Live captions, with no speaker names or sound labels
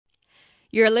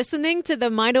You're listening to the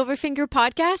Mind Over Finger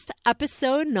podcast,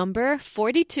 episode number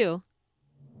 42.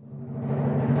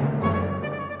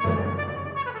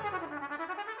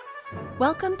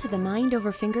 Welcome to the Mind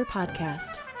Over Finger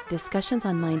podcast. Discussions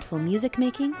on mindful music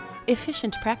making,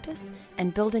 efficient practice,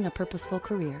 and building a purposeful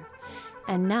career.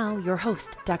 And now, your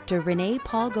host, Dr. René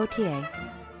Paul Gauthier.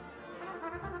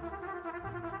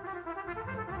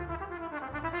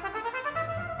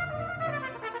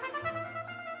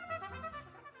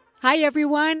 Hi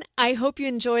everyone, I hope you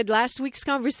enjoyed last week's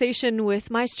conversation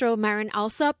with Maestro Maren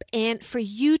Alsop, and for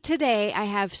you today I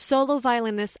have solo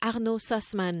violinist Arnaud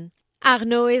Sussman.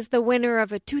 Arnaud is the winner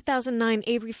of a 2009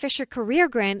 Avery Fisher Career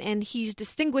Grant, and he's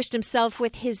distinguished himself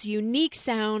with his unique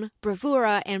sound,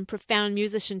 bravura, and profound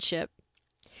musicianship.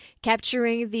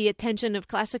 Capturing the attention of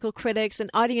classical critics and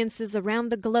audiences around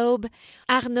the globe,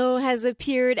 Arnaud has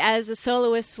appeared as a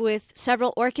soloist with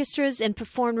several orchestras and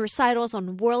performed recitals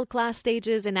on world-class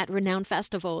stages and at renowned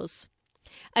festivals.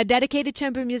 A dedicated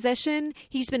chamber musician,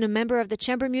 he's been a member of the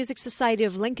Chamber Music Society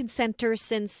of Lincoln Center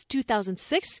since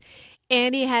 2006,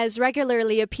 and he has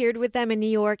regularly appeared with them in New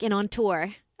York and on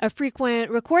tour. A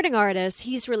frequent recording artist,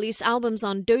 he's released albums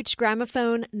on Deutsche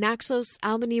Grammophon, Naxos,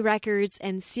 Albany Records,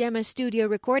 and Siema Studio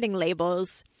recording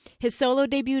labels. His solo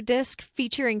debut disc,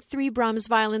 featuring 3 Brahms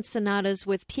violin sonatas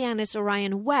with pianist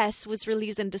Orion West, was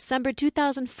released in December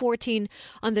 2014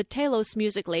 on the Telos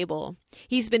music label.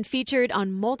 He's been featured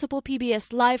on multiple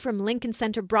PBS Live from Lincoln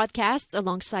Center broadcasts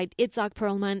alongside Itzhak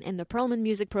Perlman and the Perlman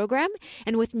Music Program,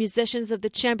 and with musicians of the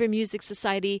Chamber Music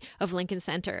Society of Lincoln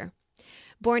Center.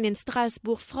 Born in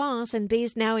Strasbourg, France, and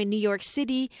based now in New York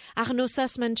City, Arnaud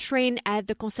Sussman trained at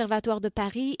the Conservatoire de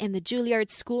Paris and the Juilliard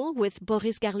School with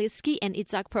Boris Garlitsky and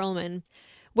Itzhak Perlman.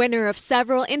 Winner of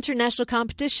several international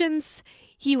competitions,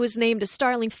 he was named a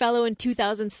Starling Fellow in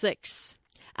 2006.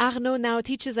 Arnaud now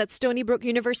teaches at Stony Brook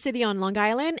University on Long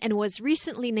Island and was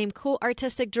recently named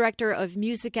co-artistic director of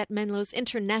music at Menlo's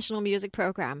International Music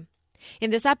Program.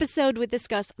 In this episode, we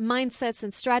discuss mindsets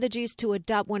and strategies to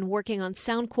adopt when working on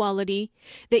sound quality,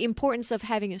 the importance of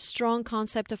having a strong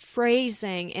concept of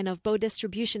phrasing and of bow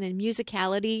distribution and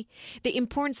musicality, the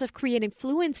importance of creating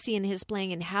fluency in his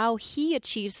playing and how he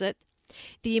achieves it,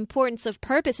 the importance of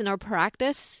purpose in our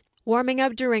practice, warming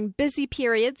up during busy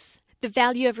periods, the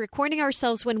value of recording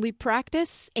ourselves when we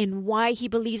practice, and why he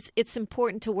believes it's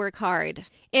important to work hard.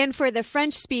 And for the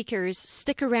French speakers,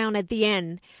 stick around at the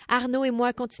end. Arnaud et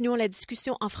moi continuons la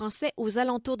discussion en français aux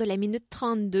alentours de la minute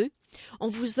 32. On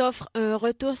vous offre un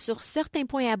retour sur certains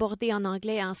points abordés en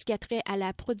anglais en ce qui a trait à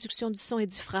la production du son et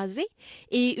du phrasé,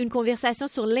 et une conversation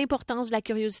sur l'importance de la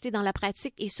curiosité dans la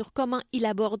pratique et sur comment il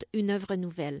aborde une œuvre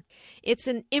nouvelle. It's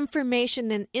an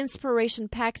information and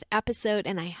inspiration-packed episode,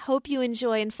 and I hope you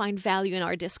enjoy and find value in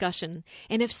our discussion.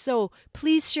 And if so,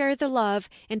 please share the love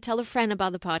and tell a friend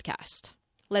about the podcast.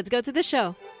 Let's go to the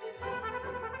show.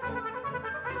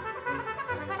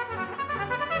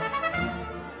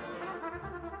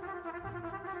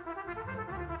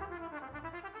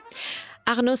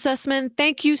 Arnaud Sussman,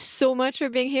 thank you so much for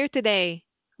being here today.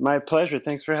 My pleasure.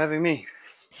 Thanks for having me.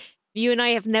 You and I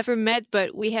have never met,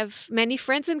 but we have many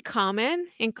friends in common,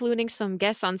 including some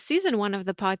guests on season 1 of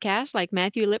the podcast, like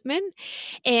Matthew Lipman.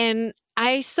 And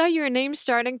I saw your name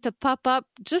starting to pop up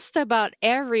just about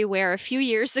everywhere a few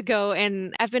years ago,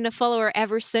 and I've been a follower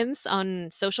ever since on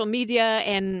social media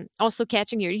and also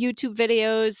catching your YouTube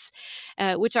videos,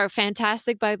 which are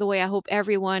fantastic, by the way. I hope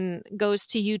everyone goes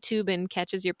to YouTube and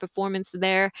catches your performance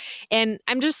there. And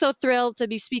I'm just so thrilled to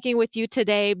be speaking with you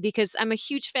today because I'm a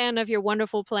huge fan of your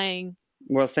wonderful playing.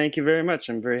 Well, thank you very much.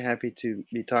 I'm very happy to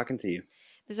be talking to you.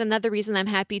 There's another reason I'm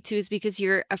happy too is because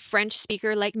you're a French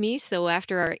speaker like me. So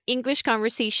after our English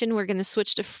conversation, we're going to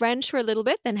switch to French for a little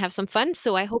bit and have some fun.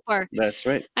 So I hope That's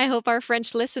right. I hope our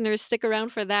French listeners stick around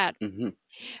for that. Mm-hmm.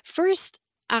 First,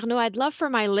 Arnaud, I'd love for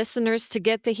my listeners to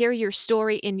get to hear your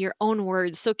story in your own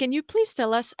words. So can you please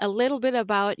tell us a little bit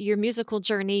about your musical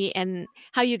journey and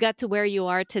how you got to where you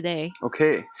are today?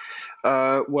 Okay.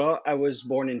 Well, I was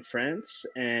born in France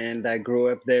and I grew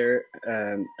up there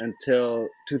until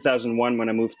 2001 when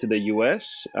I moved to the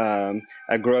US.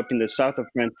 I grew up in the south of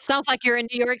France. Sounds like you're in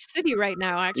New York City right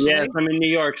now, actually. Yes, I'm in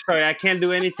New York. Sorry, I can't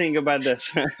do anything about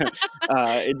this.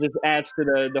 It just adds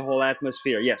to the whole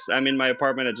atmosphere. Yes, I'm in my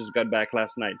apartment. I just got back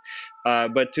last night.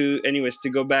 But to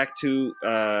go back to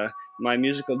my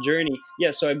musical journey.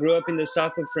 Yeah, so I grew up in the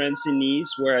south of France in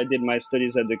Nice, where I did my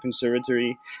studies at the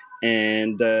conservatory.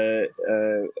 And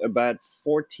about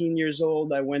 14 years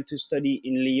old, I went to study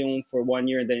in Lyon for 1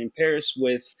 year, and then in Paris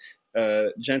with a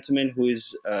gentleman who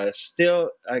is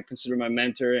still, I consider my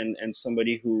mentor and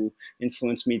somebody who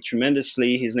influenced me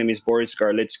tremendously. His name is Boris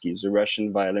Garlitsky. He's a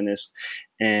Russian violinist.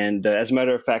 And as a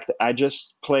matter of fact, I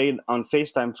just played on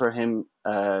FaceTime for him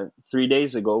 3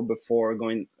 days ago before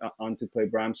going on to play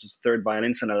Brahms's third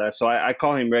violin sonata. So I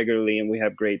call him regularly, and we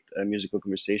have great musical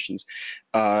conversations.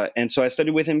 And so I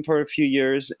studied with him for a few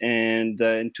years. And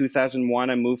in 2001,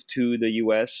 I moved to the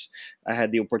US. I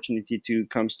had the opportunity to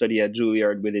come study at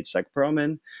Juilliard with Itzhak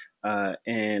Perlman.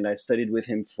 And I studied with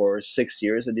him for 6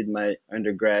 years. I did my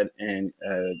undergrad and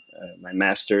my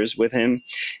master's with him.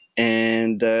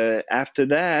 And after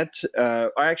that,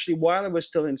 actually, while I was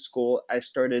still in school, I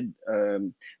started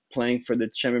playing for the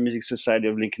Chamber Music Society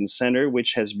of Lincoln Center,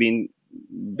 which has been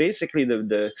basically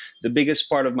the biggest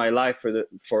part of my life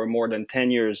for more than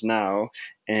 10 years now.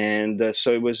 And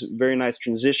so it was a very nice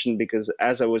transition, because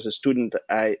as I was a student,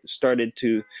 I started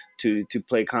to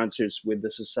play concerts with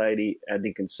the society at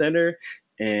Lincoln Center.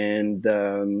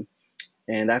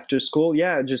 And after school,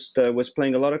 I just was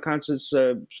playing a lot of concerts,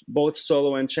 both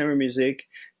solo and chamber music.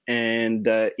 And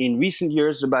in recent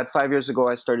years, about 5 years ago,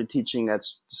 I started teaching at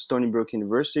Stony Brook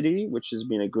University, which has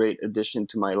been a great addition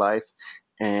to my life.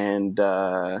 And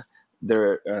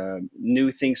there are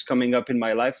new things coming up in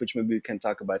my life, which maybe we can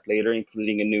talk about later,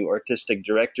 including a new artistic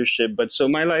directorship. But so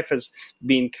my life has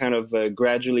been kind of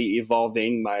gradually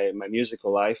evolving, my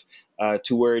musical life,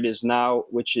 to where it is now,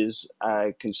 which is,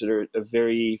 I consider, a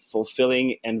very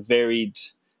fulfilling and varied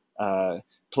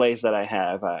place that I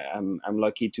have. I'm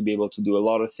lucky to be able to do a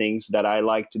lot of things that I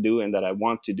like to do and that I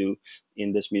want to do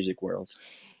in this music world.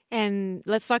 And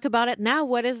let's talk about it now.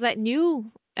 What is that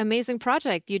new amazing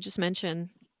project you just mentioned?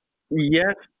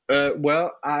 Yes.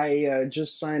 Well, I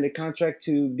just signed a contract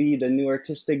to be the new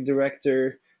artistic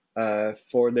director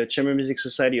for the Chamber Music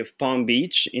Society of Palm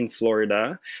Beach in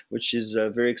Florida, which is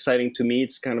very exciting to me.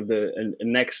 It's kind of the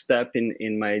next step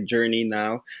in my journey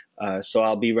now. So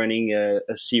I'll be running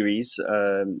a series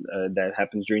that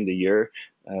happens during the year.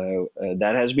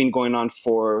 That has been going on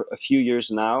for a few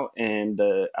years now, and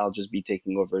I'll just be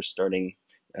taking over starting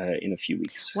in a few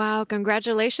weeks. Wow,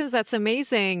 congratulations. That's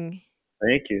amazing.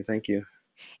 Thank you. Thank you.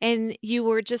 And you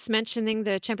were just mentioning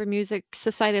the Chamber Music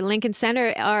Society Lincoln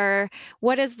Center.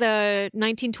 What is the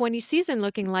 1920 season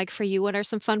looking like for you? What are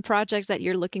some fun projects that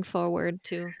you're looking forward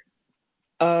to?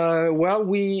 Well,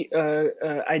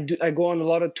 I go on a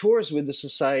lot of tours with the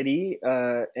society,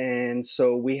 and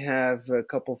so we have a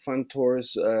couple fun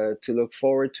tours to look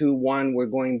forward to. One, we're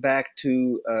going back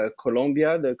to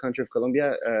Colombia, the country of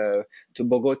Colombia, to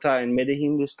Bogota and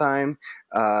Medellin this time.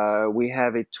 We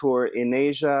have a tour in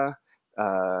Asia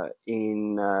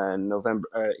in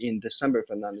December,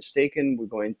 if I'm not mistaken. We're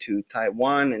going to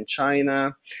Taiwan and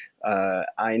China.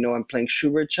 I know I'm playing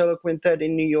Schubert Cello Quintet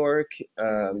in New York.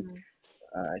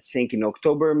 I think in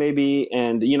October maybe,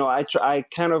 and I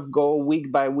kind of go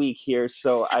week by week here,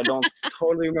 so I don't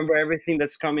totally remember everything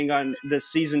that's coming on this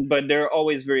season, but there are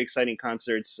always very exciting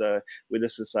concerts with the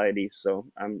society, so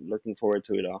I'm looking forward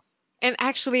to it all. And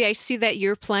actually, I see that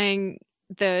you're playing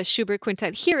the Schubert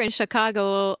Quintet here in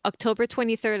Chicago, October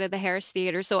 23rd at the Harris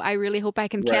Theater. So I really hope I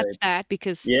can catch that,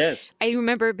 because yes, I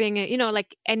remember being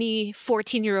like any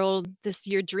 14-year-old, this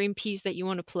your dream piece that you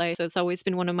want to play. So it's always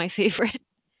been one of my favorite.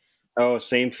 Oh,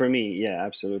 same for me. Yeah,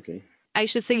 absolutely. I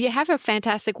should say you have a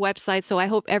fantastic website, so I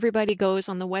hope everybody goes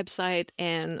on the website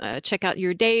and check out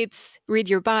your dates, read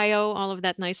your bio, all of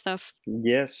that nice stuff.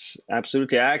 Yes,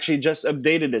 absolutely. I actually just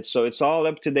updated it, so it's all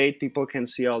up to date. People can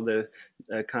see all the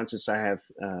concerts I have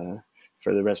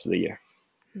for the rest of the year.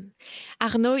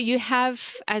 Arnaud, you have,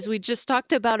 as we just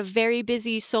talked about, a very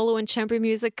busy solo and chamber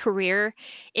music career,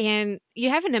 and you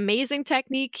have an amazing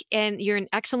technique and you're an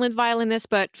excellent violinist.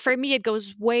 But for me, it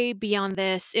goes way beyond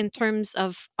this in terms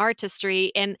of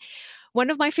artistry. And one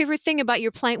of my favorite things about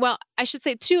your playing, well, I should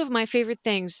say two of my favorite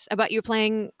things about your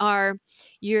playing are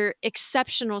your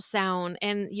exceptional sound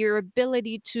and your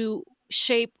ability to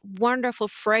shape wonderful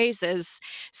phrases.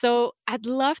 So I'd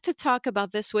love to talk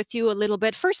about this with you a little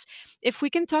bit. First, if we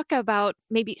can talk about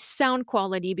maybe sound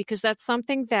quality, because that's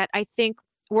something that I think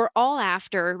we're all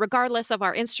after, regardless of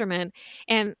our instrument.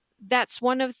 And that's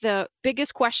one of the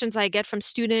biggest questions I get from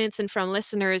students and from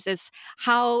listeners is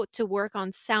how to work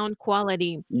on sound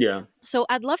quality. Yeah. So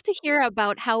I'd love to hear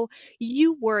about how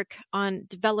you work on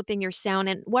developing your sound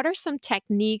and what are some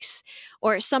techniques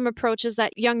or some approaches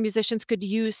that young musicians could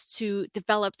use to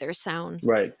develop their sound.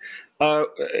 Right.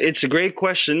 It's a great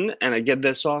question, and I get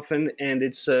this often, and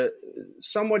it's a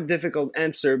somewhat difficult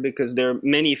answer because there are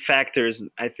many factors,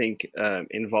 I think,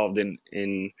 involved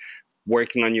in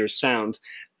working on your sound.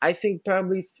 I think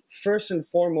probably first and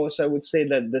foremost, I would say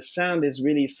that the sound is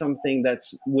really something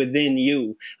that's within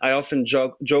you. I often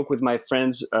joke with my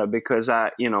friends because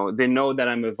they know that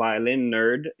I'm a violin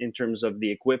nerd in terms of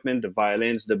the equipment, the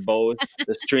violins, the bows,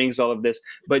 the strings, all of this.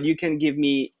 But you can give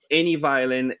me any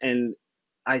violin and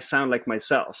I sound like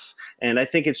myself. And I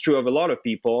think it's true of a lot of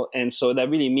people. And so that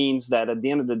really means that at the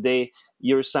end of the day,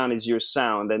 your sound is your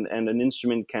sound, and an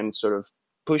instrument can sort of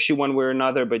push you one way or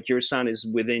another, but your sound is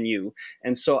within you.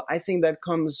 And so I think that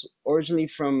comes originally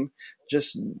from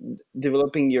just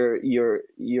developing your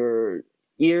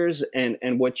ears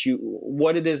and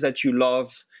what it is that you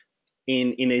love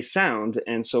in a sound.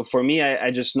 And so for me,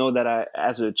 I just know that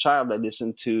as a child, I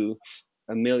listened to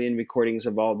a million recordings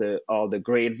of all the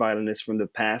great violinists from the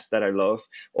past that I love: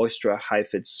 Oistra,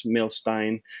 Heifetz,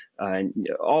 Milstein, and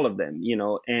all of them,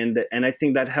 and I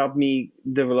think that helped me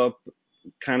develop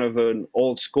kind of an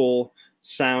old school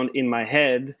sound in my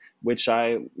head, which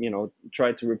I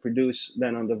try to reproduce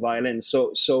then on the violin.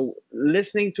 So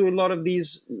listening to a lot of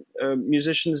these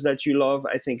musicians that you love,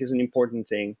 I think, is an important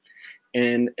thing.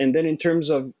 And then in terms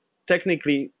of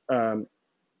technically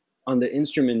on the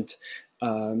instrument,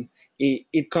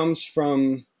 it comes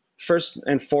from first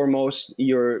and foremost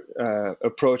your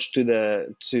approach to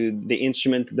the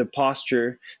instrument, the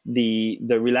posture, the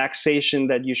relaxation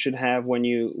that you should have when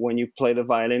you play the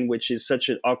violin, which is such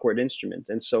an awkward instrument.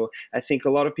 And so I think a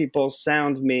lot of people's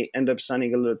sound may end up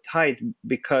sounding a little tight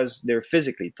because they're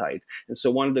physically tight. And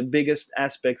so one of the biggest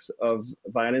aspects of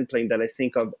violin playing that I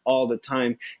think of all the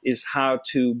time is how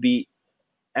to be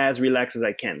as relaxed as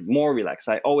I can, more relaxed.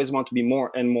 I always want to be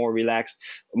more and more relaxed,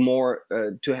 more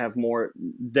to have more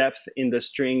depth in the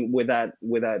string without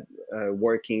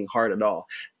working hard at all.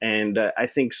 And I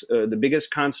think the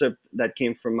biggest concept that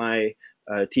came from my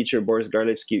teacher, Boris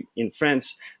Garlitsky in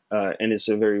France, and it's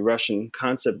a very Russian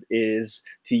concept, is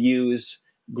to use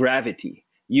gravity.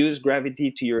 Use gravity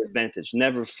to your advantage.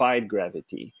 Never fight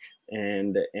gravity.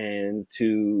 And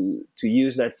to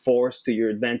use that force to your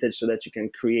advantage so that you can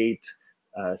create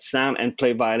sound and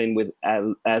play violin with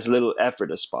as little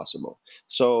effort as possible.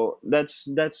 So that's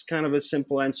kind of a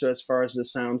simple answer as far as the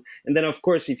sound. And then, of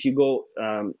course, if you go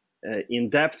in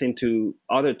depth into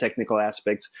other technical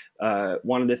aspects,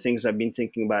 one of the things I've been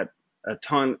thinking about a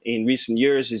ton in recent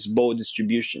years is bow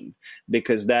distribution,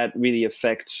 because that really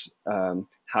affects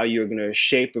how you're going to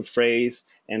shape a phrase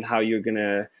and how you're going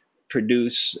to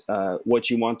produce what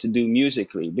you want to do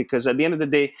musically. Because at the end of the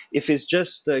day, if it's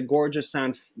just a gorgeous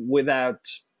sound without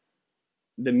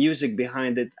the music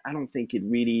behind it, I don't think it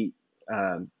really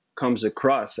comes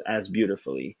across as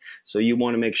beautifully. So you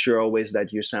want to make sure always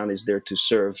that your sound is there to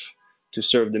serve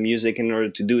the music. In order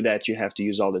to do that, you have to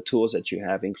use all the tools that you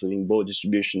have, including bow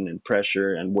distribution and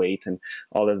pressure and weight and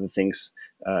all of the things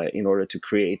in order to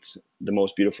create the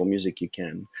most beautiful music you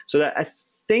can. So that I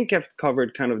think I've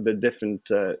covered kind of the different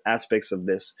aspects of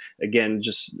this. Again,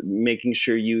 just making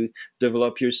sure you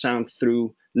develop your sound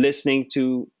through listening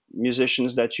to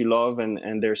musicians that you love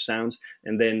and their sounds,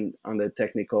 and then on the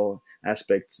technical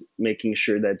aspects, making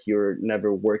sure that you're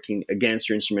never working against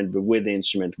your instrument, but with the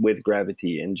instrument, with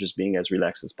gravity, and just being as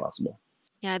relaxed as possible.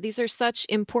 Yeah, these are such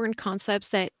important concepts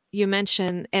that you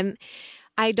mentioned. And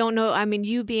I don't know, I mean,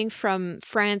 you being from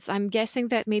France, I'm guessing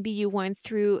that maybe you went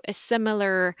through a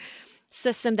similar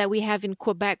system that we have in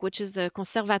Quebec, which is the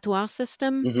conservatoire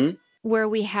system, Mm-hmm. where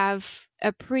we have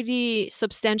a pretty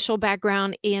substantial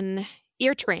background in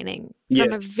ear training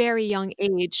from a Yes. very young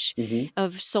age, Mm-hmm.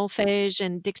 of solfège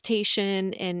and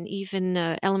dictation and even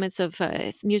elements of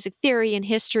music theory and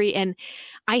history. And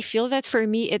I feel that for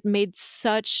me, it made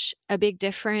such a big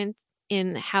difference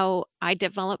in how I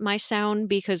develop my sound,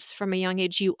 because from a young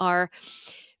age, you are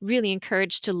really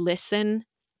encouraged to listen.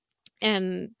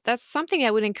 And that's something I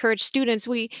would encourage students.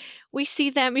 We see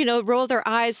them, roll their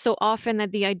eyes so often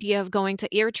at the idea of going to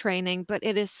ear training, but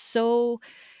it is so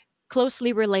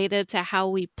closely related to how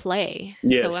we play. So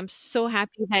Yes, I'm so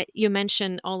happy that you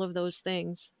mentioned all of those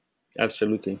things.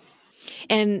 absolutely.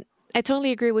 And I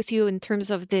totally agree with you in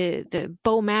terms of the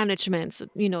bow management,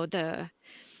 the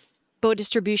bow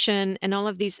distribution and all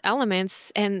of these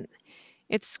elements. And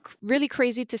it's really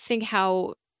crazy to think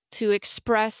how to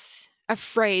express a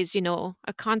phrase,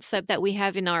 a concept that we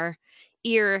have in our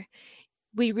ear,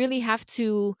 we really have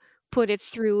to put it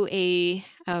through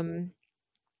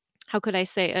how could I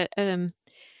say,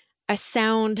 a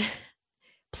sound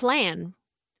plan.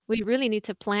 We really need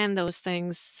to plan those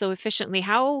things so efficiently.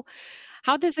 How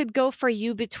does it go for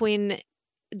you between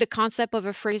the concept of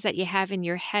a phrase that you have in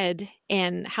your head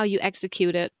and how you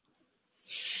execute it?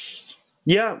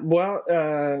 Yeah, well,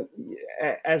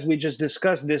 as we just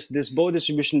discussed, this bow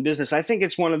distribution business, I think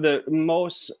it's one of the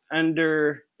most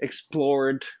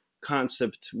underexplored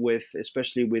concept with,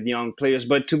 especially with young players.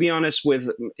 But to be honest, with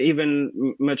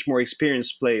even much more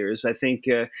experienced players, I think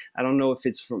I don't know if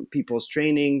it's from people's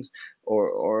trainings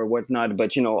or whatnot,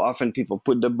 but often people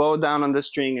put the bow down on the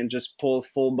string and just pull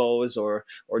full bows, or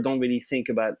don't really think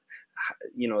about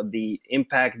the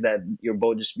impact that your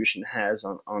bow distribution has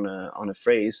on a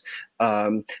phrase.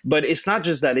 But it's not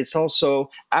just that. It's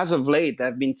also, as of late,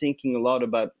 I've been thinking a lot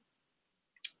about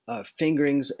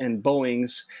fingerings and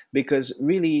bowings, because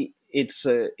really it's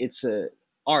a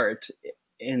art,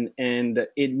 and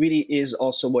it really is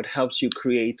also what helps you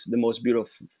create the most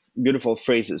beautiful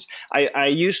phrases. I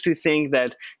used to think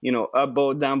that up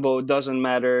bow, down bow doesn't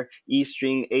matter, E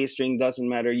string, A string doesn't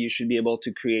matter. You should be able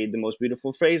to create the most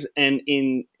beautiful phrase, and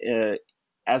in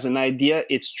as an idea,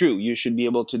 it's true. You should be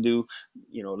able to do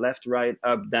left, right,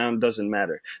 up, down, doesn't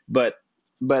matter. But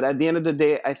at the end of the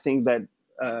day, I think that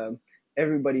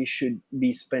everybody should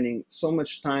be spending so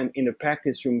much time in the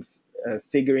practice room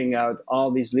figuring out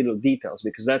all these little details,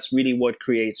 because that's really what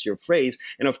creates your phrase.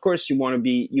 And of course, you want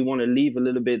to leave a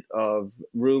little bit of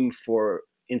room for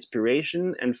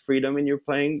inspiration and freedom in your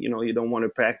playing. You don't want to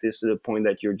practice to the point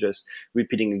that you're just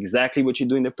repeating exactly what you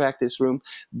do in the practice room,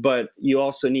 but you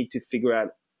also need to figure out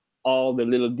all the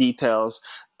little details,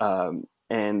 and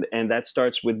that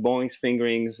starts with bowings,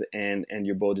 fingerings, and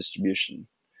your bow distribution.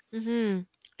 Hmm.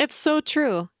 It's so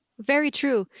true. Very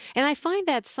true. And I find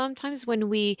that sometimes when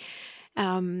we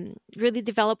really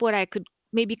develop what I could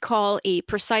maybe call a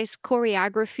precise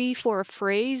choreography for a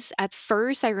phrase. At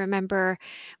first, I remember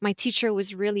my teacher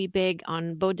was really big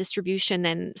on bow distribution,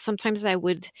 and sometimes I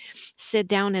would sit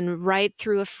down and write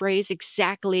through a phrase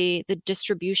exactly the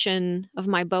distribution of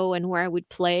my bow and where I would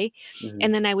play. Mhm.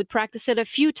 And then I would practice it a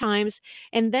few times,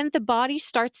 and then the body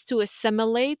starts to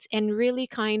assimilate and really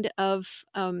kind of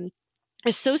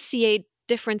associate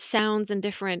different sounds and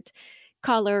different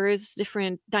colors,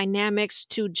 different dynamics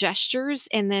to gestures.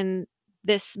 And then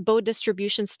this bow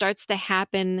distribution starts to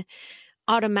happen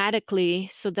automatically.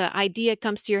 So the idea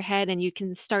comes to your head and you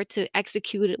can start to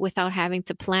execute it without having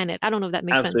to plan it. I don't know if that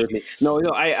makes sense. Absolutely. No, no,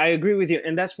 I agree with you.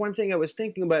 And that's one thing I was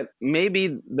thinking about.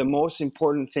 Maybe the most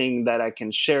important thing that I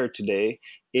can share today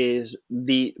is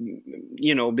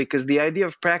because the idea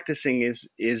of practicing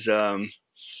is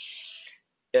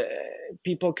uh,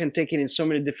 people can take it in so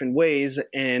many different ways.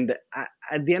 And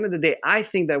at the end of the day, I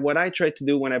think that what I try to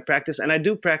do when I practice, and I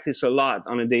do practice a lot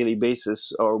on a daily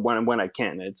basis, or when I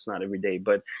can, it's not every day,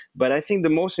 but I think the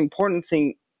most important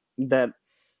thing that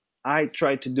I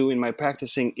try to do in my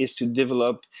practicing is to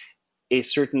develop a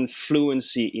certain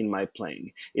fluency in my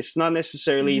playing. It's not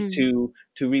necessarily Hmm.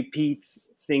 to repeat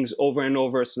things over and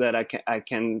over so that I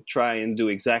can try and do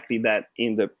exactly that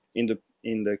in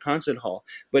the concert hall,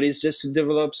 but it's just to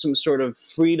develop some sort of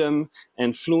freedom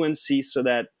and fluency so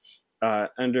that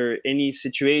under any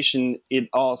situation, it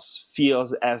all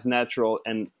feels as natural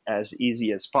and as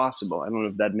easy as possible. I don't know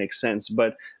if that makes sense,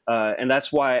 but and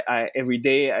that's why every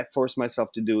day I force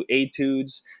myself to do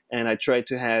etudes, and I try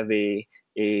to have a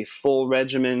full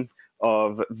regimen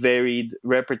of varied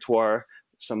repertoire,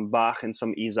 some Bach and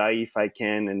some Isai if I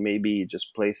can, and maybe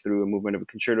just play through a movement of a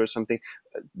concerto or something,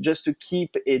 just to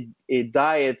keep a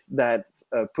diet that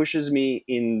pushes me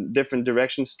in different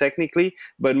directions technically,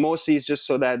 but mostly it's just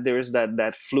so that there is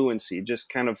that fluency, just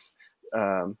kind of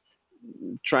um,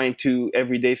 trying to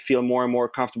every day feel more and more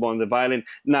comfortable on the violin.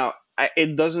 Now,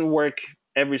 it doesn't work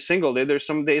every single day. There's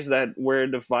some days that where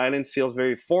the violin feels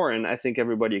very foreign. I think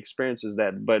everybody experiences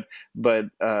that, but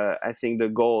I think the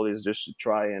goal is just to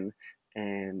try and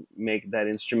make that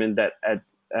instrument that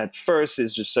at first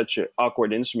is just such an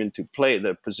awkward instrument to play.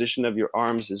 The position of your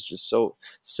arms is just so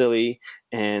silly,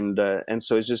 and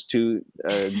so it's just to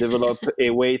develop a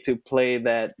way to play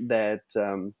that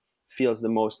feels the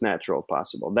most natural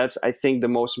possible. That's, I think, the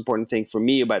most important thing for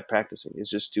me about practicing is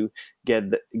just to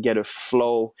get a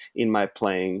flow in my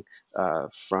playing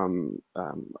from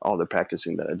all the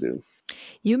practicing that I do.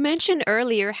 You mentioned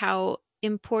earlier how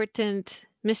important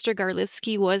Mr.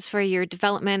 Garlitsky was for your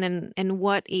development and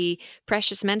what a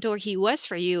precious mentor he was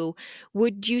for you.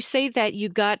 Would you say that you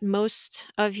got most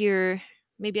of your,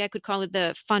 maybe I could call it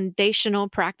the foundational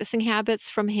practicing habits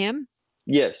from him?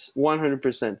 Yes,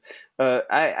 100%.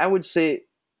 I would say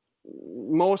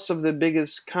most of the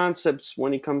biggest concepts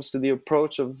when it comes to the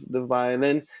approach of the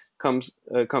violin come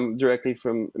directly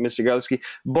from Mr. Galsky,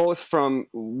 both from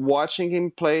watching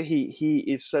him play. He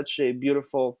is such a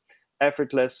beautiful,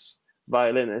 effortless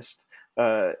violinist,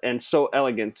 and so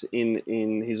elegant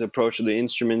in his approach to the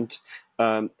instrument.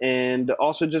 And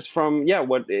also just from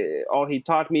what all he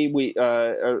taught me,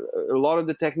 a lot of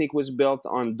the technique was built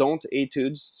on don't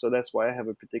etudes, so that's why I have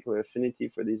a particular affinity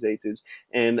for these etudes.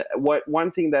 And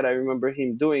one thing that I remember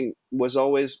him doing was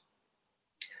always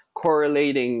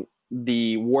correlating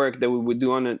the work that we would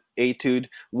do on an etude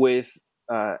with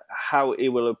how it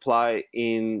will apply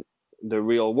in the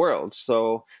real world.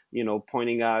 So,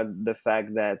 pointing out the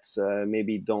fact that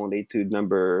maybe don't etude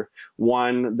number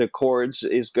 1, the chords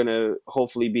is going to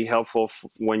hopefully be helpful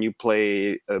when you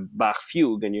play a Bach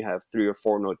fugue and you have 3 or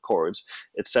 4 note chords,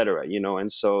 etc.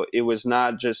 And so it was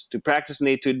not just to practice an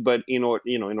etude, but in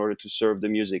order to serve the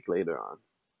music later on.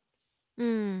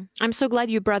 I'm so glad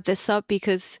you brought this up,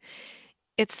 because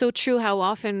it's so true how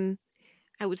often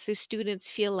I would say students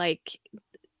feel like,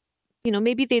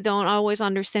 maybe they don't always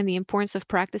understand the importance of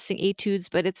practicing etudes,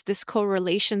 but it's this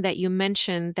correlation that you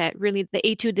mentioned, that really the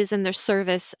etude is in the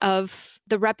service of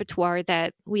the repertoire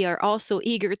that we are also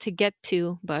eager to get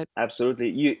to. But absolutely,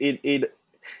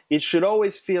 it should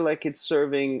always feel like it's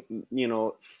serving,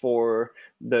 for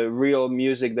the real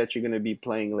music that you're going to be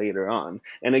playing later on.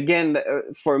 And again,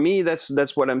 for me,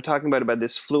 that's what I'm talking about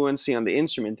this fluency on the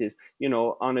instrument is,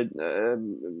 on a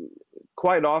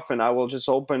quite often I will just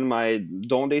open my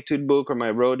don't etude book or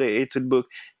my Rode etude book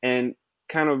and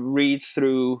kind of read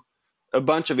through a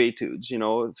bunch of etudes.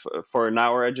 For an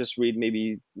hour I just read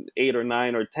maybe 8 or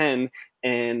 9 or 10,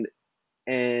 and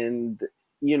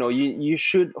you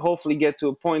should hopefully get to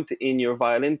a point in your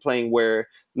violin playing where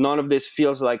none of this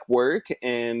feels like work,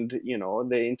 and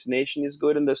the intonation is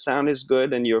good and the sound is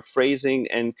good and you're phrasing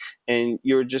and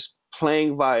you're just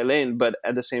playing violin, but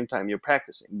at the same time you're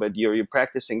practicing, but you're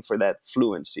practicing for that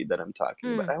fluency that I'm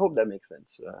talking about. I hope that makes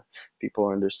sense. People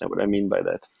understand what I mean by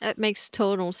that. That makes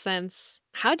total sense.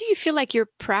 How do you feel like your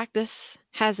practice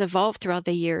has evolved throughout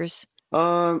the years?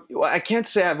 Well, I can't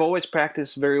say I've always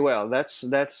practiced very well.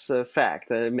 That's a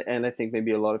fact, and I think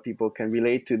maybe a lot of people can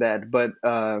relate to that. But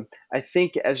I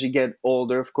think as you get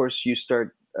older, of course, you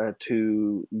start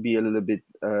to be a little bit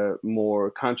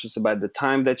more conscious about the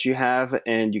time that you have,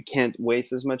 and you can't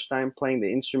waste as much time playing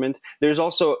the instrument. There's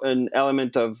also an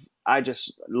element of I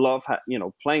just love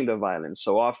playing the violin.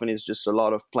 So often it's just a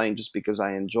lot of playing just because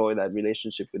I enjoy that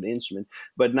relationship with the instrument.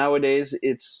 But nowadays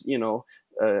it's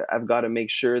I've got to make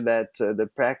sure that the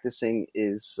practicing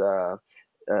is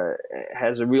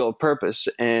has a real purpose.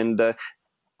 And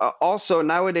also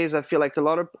nowadays I feel like a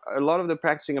lot of the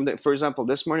practicing, for example,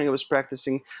 this morning I was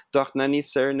practicing Dochnani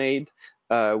Serenade,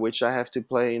 which I have to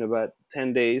play in about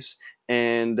 10 days.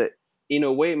 And in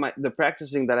a way, the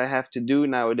practicing that I have to do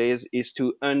nowadays is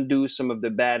to undo some of the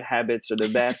bad habits or the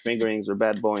bad fingerings or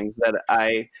bad bowings that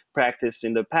I practiced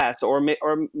in the past, or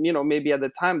maybe at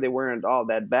the time they weren't all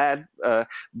that bad,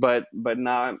 but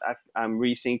now I'm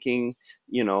rethinking,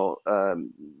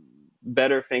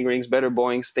 better fingerings, better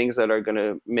bowings, things that are going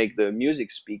to make the music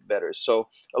speak better. So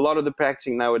a lot of the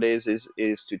practicing nowadays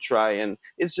is to try, and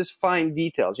it's just fine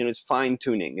details. It's fine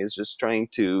tuning. It's just trying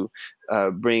to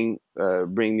bring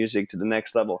music to the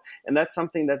next level, and that's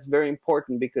something that's very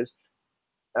important because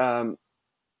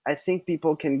I think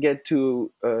people can get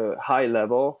to a high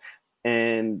level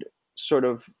and sort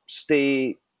of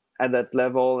stay at that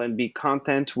level and be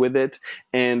content with it.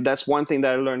 And that's one thing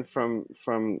that I learned from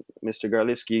Mr.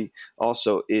 Garliski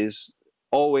also, is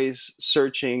always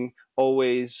searching,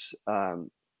 always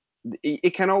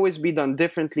it can always be done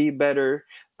differently, better,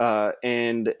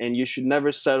 and you should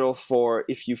never settle for,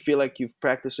 if you feel like you've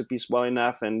practiced a piece well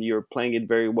enough and you're playing it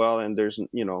very well and there's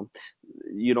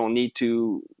you don't need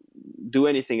to do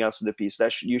anything else to the piece.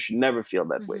 You should never feel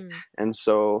that way. And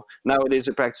so nowadays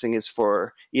the practicing is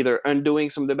for either undoing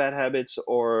some of the bad habits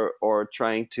or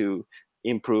trying to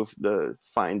improve the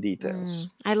fine details.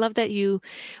 I love that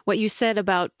what you said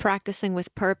about practicing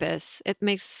with purpose. It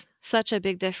makes such a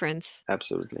big difference.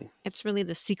 Absolutely. It's really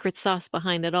the secret sauce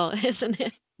behind it all, isn't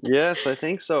it? Yes, I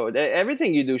think so.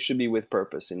 Everything you do should be with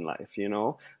purpose in life,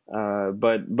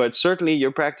 but certainly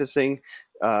you're practicing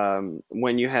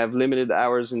when you have limited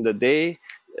hours in the day.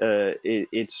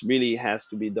 It's really has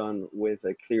to be done with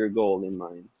a clear goal in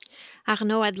mind.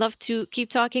 Arnaud, I'd love to keep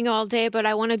talking all day, but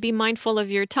I want to be mindful of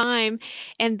your time.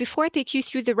 And before I take you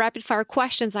through the rapid fire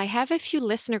questions, I have a few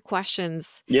listener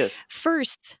questions. Yes.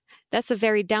 First, that's a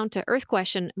very down-to-earth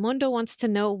question. Mundo wants to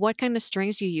know what kind of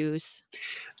strings you use.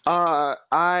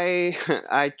 I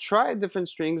try different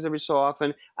strings every so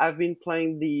often. I've been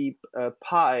playing the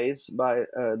pies by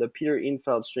the Peter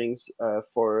Infeld strings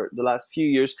for the last few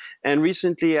years, and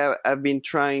recently I've been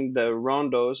trying the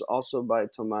rondos, also by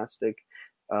Tomastic,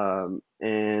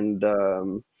 and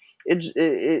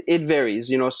it varies,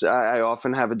 so I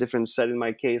often have a different set in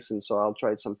my case, and so I'll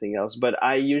try something else, but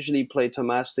I usually play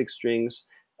tomastic strings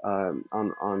on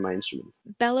my instrument.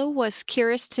 Bello was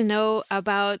curious to know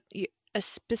about a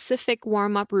specific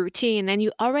warm-up routine, and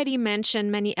you already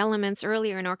mentioned many elements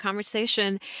earlier in our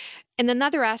conversation. And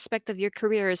another aspect of your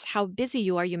career is how busy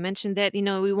you are. You mentioned that,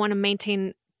 we want to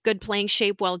maintain good playing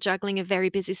shape while juggling a very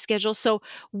busy schedule. So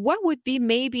what would be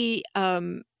maybe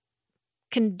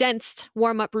condensed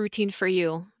warm-up routine for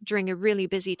you during a really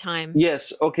busy time?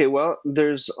 Yes. Okay. Well,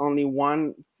 there's only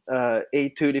one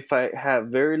etude. If I have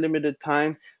very limited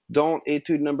time, don't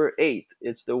etude number 8.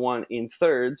 It's the one in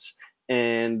thirds,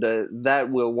 and that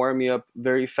will warm you up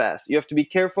very fast. You have to be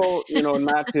careful,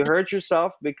 not to hurt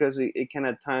yourself, because it can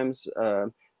at times,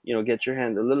 get your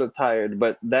hand a little tired.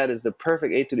 But that is the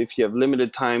perfect etude if you have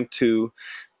limited time to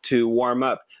warm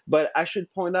up. But I should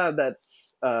point out that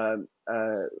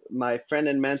my friend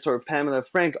and mentor Pamela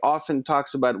Frank often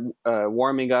talks about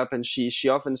warming up, and she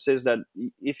often says that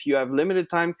if you have limited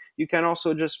time, you can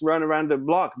also just run around the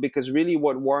block, because really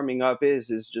what warming up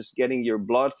is just getting your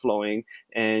blood flowing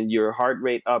and your heart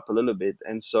rate up a little bit.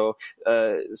 And so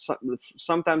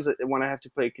sometimes when I have to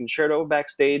play a concerto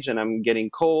backstage and I'm getting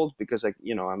cold because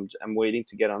I'm waiting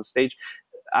to get on stage,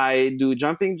 I do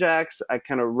jumping jacks. I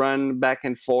kind of run back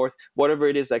and forth, whatever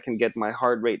it is, I can get my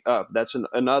heart rate up. That's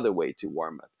another way to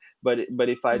warm up. But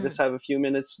if I just have a few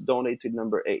minutes, don't etude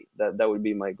number 8. That would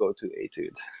be my go-to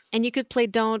etude. And you could play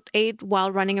don't 8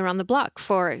 while running around the block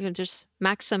for just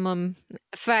maximum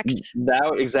effect.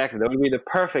 Exactly. That would be the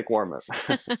perfect warm-up.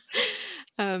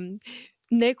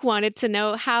 Nick wanted to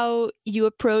know how you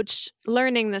approached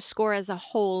learning the score as a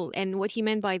whole. And what he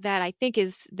meant by that, I think,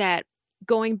 is that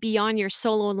going beyond your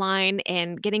solo line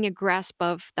and getting a grasp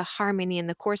of the harmony and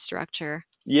the chord structure.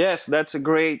 Yes, that's a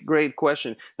great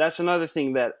question. That's another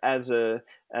thing that as a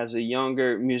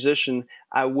younger musician,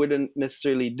 I wouldn't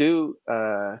necessarily do.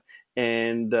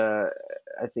 And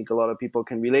I think a lot of people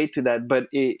can relate to that, but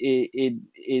it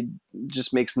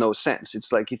just makes no sense.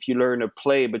 It's like if you learn a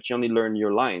play, but you only learn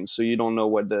your lines, so you don't know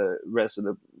what the rest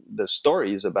of the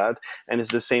story is about. And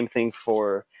it's the same thing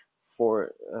for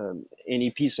any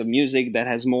piece of music that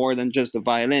has more than just the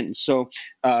violin. So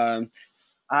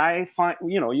I find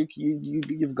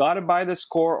you've got to buy the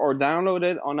score or download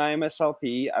it on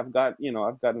IMSLP. I've got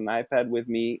an iPad with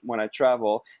me when I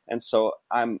travel, and so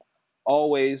I'm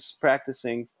always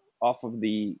practicing off of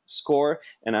the score.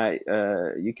 And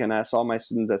you can ask all my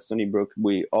students at Stony Brook.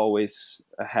 We always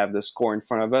have the score in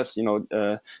front of us, in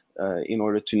order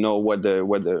to know what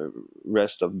the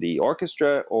rest of the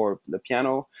orchestra or the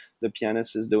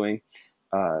pianist is doing.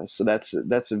 So that's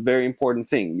a very important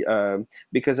thing,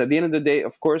 because at the end of the day,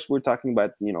 of course, we're talking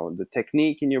about the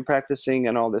technique in your practicing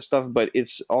and all this stuff, but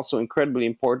it's also incredibly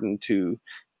important to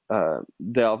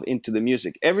delve into the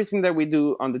music. Everything that we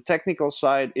do on the technical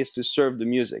side is to serve the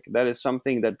music. That is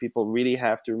something that people really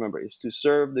have to remember, is to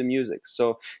serve the music.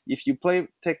 So if you play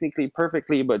technically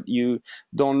perfectly, but you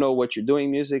don't know what you're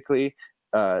doing musically,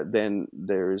 then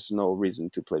there is no reason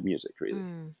to play music, really.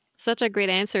 Such a great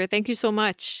answer. Thank you so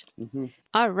much. Mm-hmm.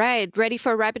 All right. Ready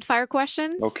for rapid fire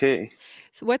questions? Okay.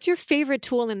 So what's your favorite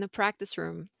tool in the practice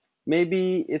room?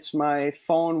 Maybe it's my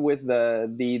phone with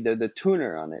the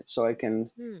tuner on it, so I can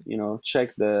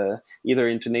check the either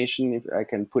intonation. If I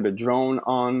can put a drone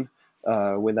on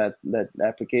with that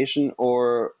application,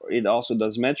 or it also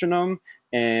does metronome,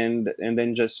 and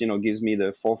then just gives me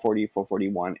the 440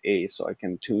 441A, so I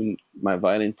can tune my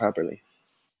violin properly.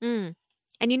 And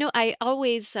I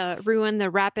always ruin the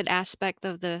rapid aspect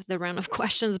of the round of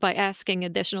questions by asking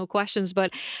additional questions,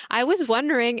 but I was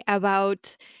wondering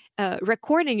about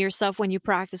recording yourself when you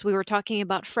practice. We were talking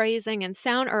about phrasing and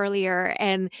sound earlier,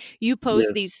 and you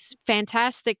post these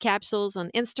fantastic capsules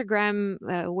on Instagram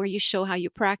where you show how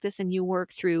you practice and you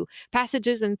work through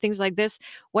passages and things like this.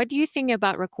 What do you think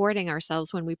about recording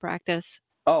ourselves when we practice?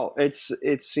 Oh, it's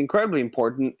incredibly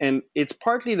important, and it's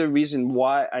partly the reason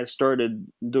why I started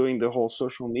doing the whole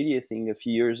social media thing a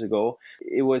few years ago.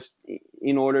 It was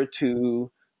in order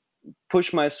to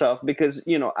push myself, because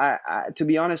I to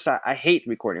be honest, I hate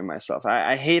recording myself.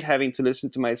 I hate having to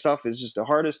listen to myself. It's just the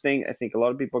hardest thing. I think a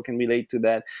lot of people can relate to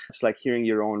that. It's like hearing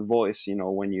your own voice,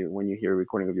 when you hear a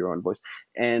recording of your own voice.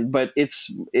 But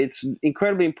it's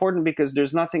incredibly important, because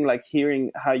there's nothing like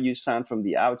hearing how you sound from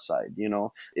the outside.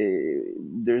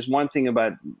 There's one thing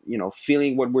about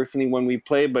feeling what we're feeling when we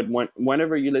play, but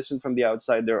whenever you listen from the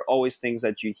outside, there are always things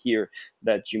that you hear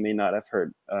that you may not have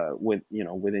heard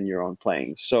within your own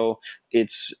playing. So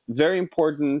it's very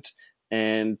important,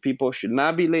 and people should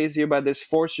not be lazy about this.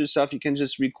 Force yourself. You can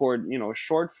just record,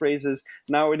 short phrases.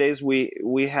 Nowadays, we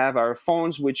have our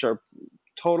phones, which are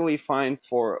totally fine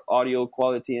for audio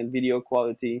quality and video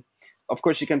quality. Of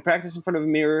course, you can practice in front of a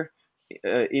mirror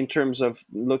in terms of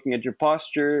looking at your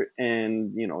posture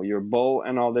and, you know, your bow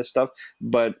and all this stuff.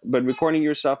 But recording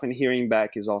yourself and hearing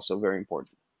back is also very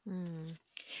important.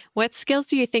 What skills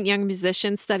do you think young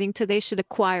musicians studying today should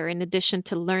acquire in addition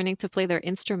to learning to play their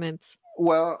instruments?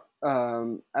 Well, I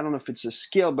don't know if it's a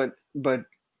skill, but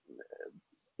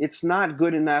it's not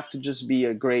good enough to just be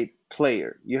a great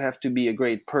player. You have to be a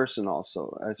great person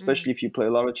also, especially if you play a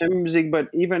lot of chamber music, but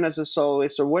even as a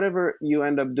soloist or whatever you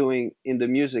end up doing in the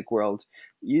music world,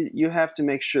 you have to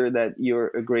make sure that you're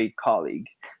a great colleague.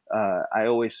 I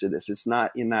always say this, it's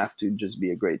not enough to just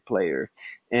be a great player.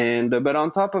 And but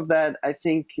on top of that, I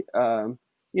think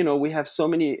you know, we have so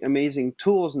many amazing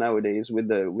tools nowadays with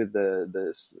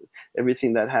the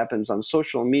everything that happens on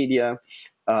social media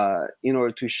in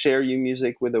order to share your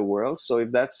music with the world. So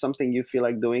if that's something you feel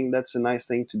like doing, that's a nice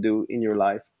thing to do in your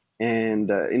life. And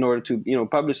in order to, you know,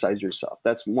 publicize yourself.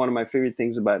 That's one of my favorite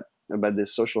things about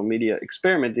this social media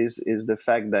experiment is the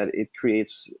fact that it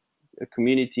creates a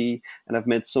community. And I've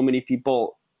met so many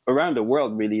people around the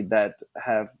world really that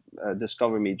have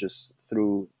discovered me just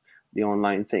through the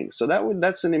online thing. So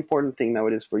that's an important thing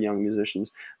nowadays for young musicians.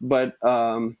 But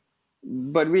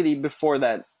really before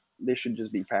that, they should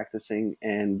just be practicing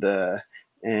and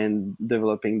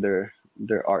developing their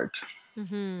art.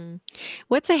 Mm-hmm.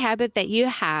 What's a habit that you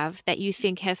have that you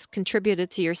think has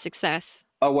contributed to your success?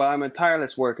 Oh, well, I'm a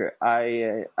tireless worker.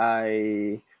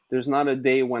 There's not a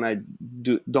day when I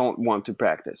don't want to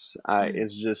practice.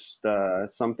 It's just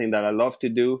something that I love to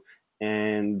do.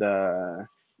 And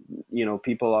you know,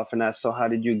 people often ask, so how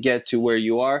did you get to where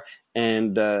you are?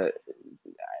 And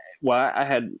well, I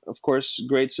had, of course,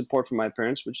 great support from my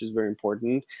parents, which is very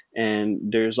important. And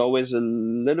there's always a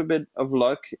little bit of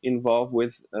luck involved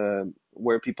with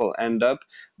where people end up.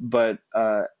 But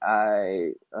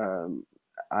I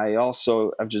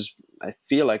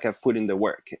feel like I've put in the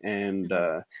work, and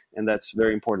that's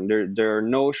very important. There are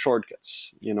no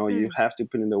shortcuts. You know, you have to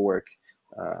put in the work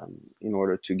in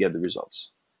order to get the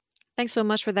results. Thanks so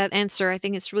much for that answer. I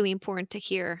think it's really important to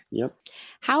hear. Yep.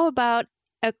 How about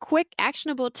a quick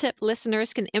actionable tip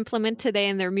listeners can implement today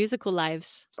in their musical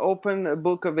lives? Open a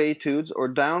book of etudes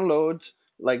or download,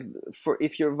 like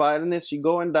if you're a violinist, you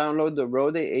go and download the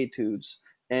Rode etudes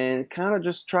and kind of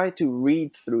just try to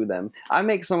read through them. I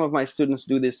make some of my students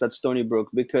do this at Stony Brook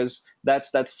because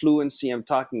that's that fluency I'm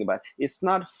talking about. It's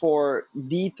not for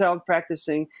detailed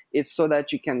practicing. It's so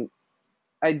that you can,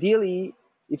 ideally,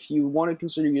 if you want to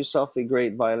consider yourself a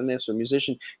great violinist or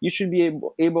musician, you should be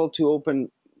able to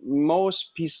open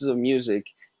most pieces of music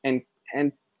and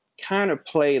kind of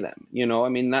play them. You know, I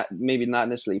mean, maybe not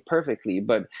necessarily perfectly,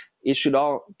 but it should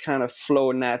all kind of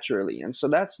flow naturally. And so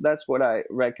that's what I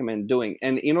recommend doing.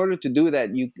 And in order to do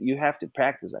that, you have to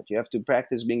practice that. You have to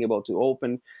practice being able to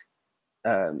open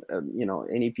you know,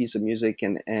 any piece of music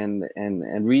and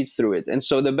read through it. And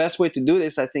so the best way to do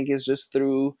this, I think, is just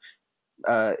through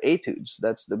etudes.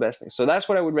 That's the best thing. So that's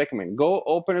what I would recommend. Go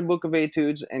open a book of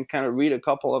etudes and kind of read a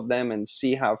couple of them and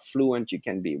see how fluent you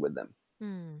can be with them.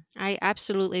 I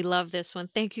absolutely love this one.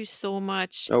 Thank you so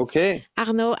much. Okay.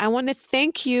 Arnaud, I want to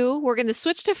thank you. We're going to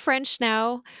switch to French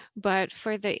now, but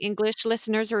for the English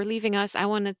listeners who are leaving us, I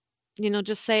want to, you know,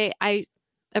 just say I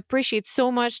appreciate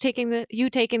so much taking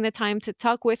the time to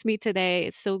talk with me today.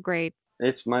 It's so great.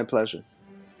 It's my pleasure.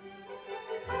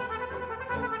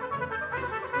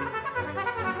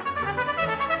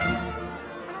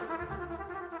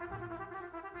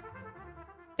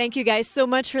 Thank you guys so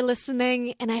much for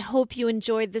listening, and I hope you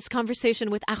enjoyed this conversation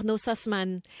with Arnaud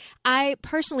Sussman. I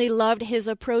personally loved his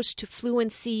approach to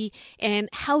fluency and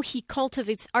how he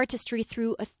cultivates artistry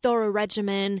through a thorough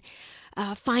regimen,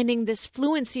 finding this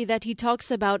fluency that he talks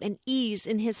about and ease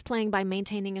in his playing by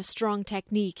maintaining a strong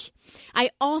technique. I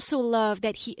also love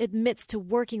that he admits to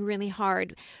working really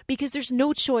hard because there's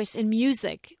no choice in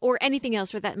music or anything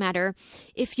else for that matter.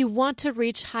 If you want to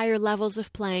reach higher levels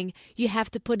of playing, you have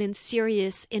to put in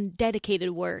serious and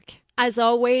dedicated work. As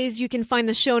always, you can find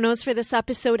the show notes for this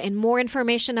episode and more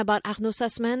information about Arnaud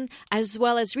Sussman, as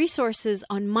well as resources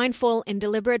on mindful and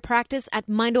deliberate practice at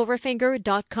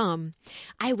mindoverfinger.com.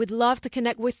 I would love to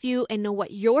connect with you and know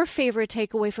what your favorite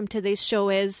takeaway from today's show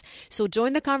is. So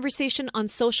join the conversation on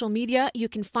social media. You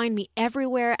can find me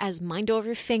everywhere as Mind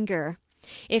Over Finger.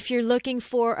 If you're looking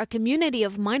for a community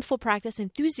of mindful practice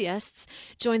enthusiasts,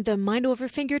 join the Mind Over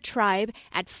Finger tribe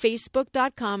at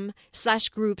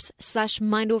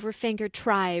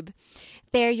facebook.com/groups/mindoverfingertribe.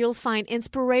 There you'll find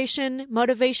inspiration,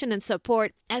 motivation, and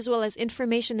support, as well as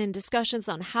information and discussions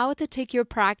on how to take your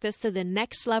practice to the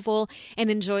next level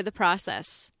and enjoy the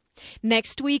process.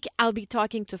 Next week, I'll be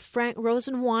talking to Frank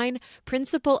Rosenwein,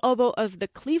 principal oboe of the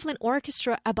Cleveland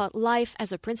Orchestra, about life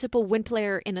as a principal wind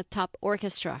player in a top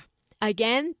orchestra.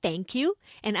 Again, thank you,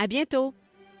 and à bientôt!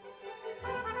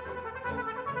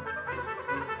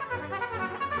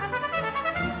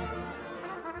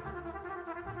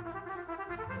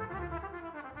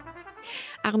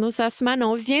 Arnaud Sussman,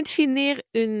 on vient de finir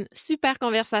une super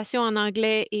conversation en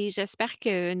anglais et j'espère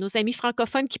que nos amis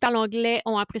francophones qui parlent anglais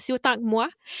ont apprécié autant que moi.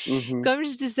 Comme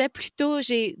je disais plus tôt,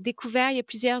 j'ai découvert il y a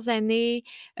plusieurs années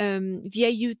via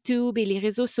YouTube et les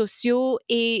réseaux sociaux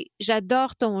et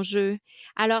j'adore ton jeu.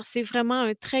 Alors, c'est vraiment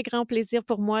un très grand plaisir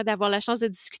pour moi d'avoir la chance de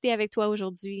discuter avec toi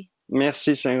aujourd'hui.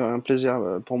 Merci, c'est un plaisir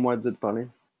pour moi de te parler.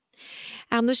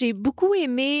 Arnaud, j'ai beaucoup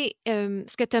aimé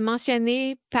ce que tu as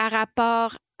mentionné par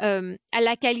rapport à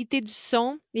la qualité du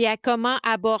son et à comment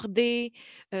aborder,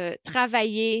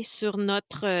 travailler sur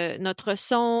notre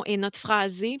son et notre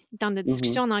phrasé dans notre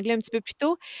discussion en anglais un petit peu plus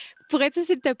tôt. Pourrais-tu,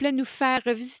 s'il te plaît, nous faire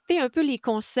revisiter un peu les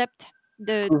concepts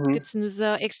que tu nous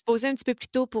as exposés un petit peu plus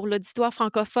tôt pour l'auditoire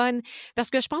francophone? Parce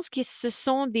que je pense que ce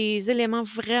sont des éléments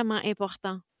vraiment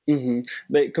importants.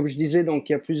 Ben, comme je disais, donc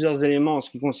il y a plusieurs éléments en ce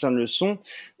qui concerne le son.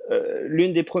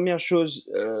 L'une des premières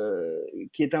choses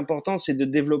qui est importante, c'est de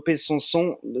développer son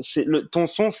son. Ton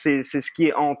son, c'est ce qui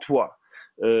est en toi.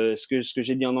 Ce que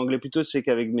j'ai dit en anglais plus tôt, c'est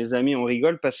qu'avec mes amis, on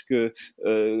rigole parce que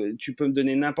tu peux me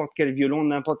donner n'importe quel violon,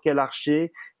 n'importe quel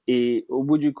archet, et au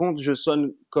bout du compte, je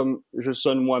sonne comme je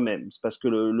sonne moi-même. C'est parce que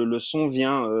le son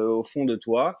vient au fond de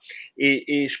toi.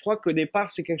 Et je crois qu'au départ,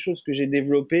 c'est quelque chose que j'ai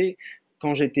développé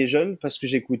quand j'étais jeune, parce que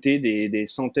j'écoutais des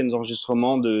centaines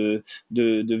d'enregistrements de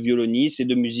violonistes et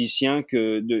de musiciens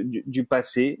du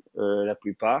passé, la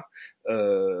plupart,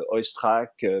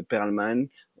 Oistrakh, Perlman,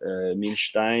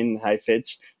 Milstein,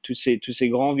 Heifetz, tous ces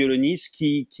grands violonistes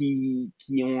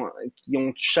qui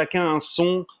ont chacun un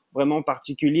son vraiment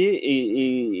particulier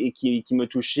et qui me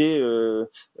touchaient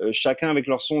chacun avec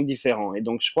leur son différent. Et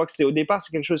donc je crois que au départ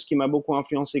c'est quelque chose qui m'a beaucoup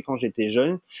influencé quand j'étais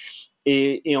jeune.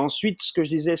 Et ensuite, ce que je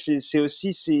disais, c'est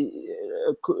aussi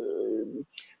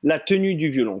la tenue du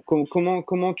violon.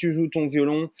 Comment tu joues ton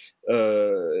violon?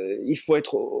 Il faut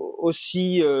être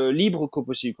aussi libre qu'au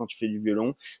possible quand tu fais du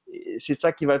violon. C'est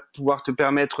ça qui va pouvoir te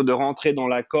permettre de rentrer dans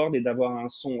la corde et d'avoir un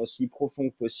son aussi profond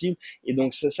que possible. Et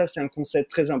donc ça c'est un concept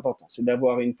très important, c'est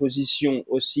d'avoir une position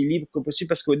aussi libre que possible,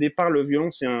 parce qu'au départ le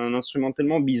violon c'est un instrument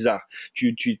tellement bizarre.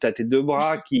 Tu as tes deux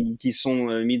bras qui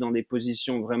sont mis dans des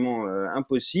positions vraiment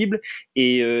impossibles,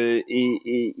 et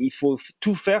il faut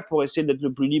tout faire pour essayer d'être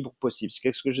le plus libre possible. C'est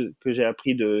quelque chose que j'ai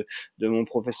appris de mon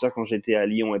professeur quand j'étais à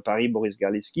Lyon et Paris, Boris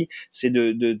Garleski, c'est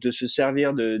de se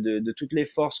servir de toutes les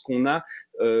forces qu'on a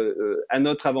à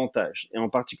notre avantage, et en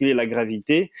particulier la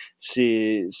gravité.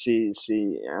 C'est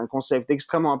un concept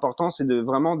extrêmement important, c'est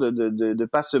de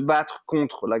pas se battre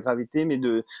contre la gravité, mais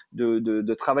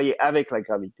de travailler avec la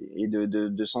gravité et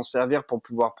de s'en servir pour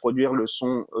pouvoir produire le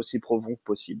son aussi profond que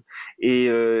possible.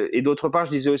 Et d'autre part,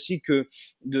 je disais aussi que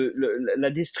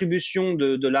la distribution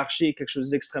de l'archet est quelque chose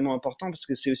d'extrêmement important, parce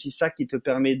que c'est aussi ça qui te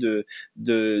permet de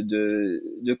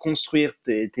construire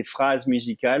tes phrases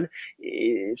musicales.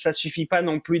 Et ça suffit pas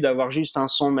non plus d'avoir juste un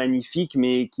son magnifique,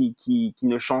 mais qui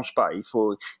ne change pas. Il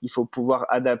faut pouvoir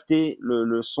adapter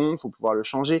le son, il faut pouvoir le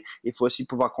changer. Il faut aussi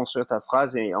pouvoir construire ta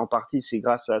phrase, et en partie, c'est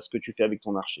grâce à ce que tu fais avec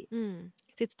ton archet.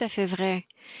 C'est tout à fait vrai.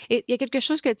 Et il y a quelque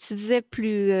chose que tu disais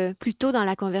plus tôt dans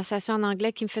la conversation en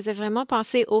anglais qui me faisait vraiment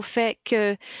penser au fait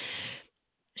que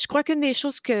je crois qu'une des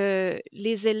choses que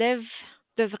les élèves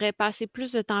devraient passer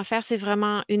plus de temps à faire, c'est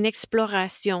vraiment une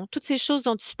exploration. Toutes ces choses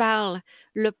dont tu parles,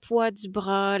 le poids du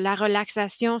bras, la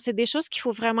relaxation, c'est des choses qu'il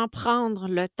faut vraiment prendre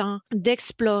le temps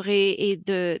d'explorer et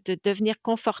de devenir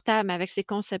confortable avec ces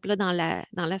concepts-là dans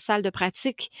la salle de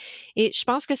pratique. Et je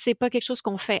pense que c'est pas quelque chose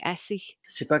qu'on fait assez.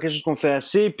 C'est pas quelque chose qu'on fait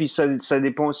assez, puis ça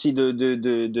dépend aussi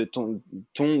de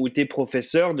ton ou tes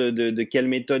professeurs, de quelle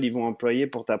méthode ils vont employer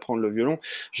pour t'apprendre le violon.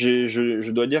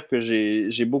 Je dois dire que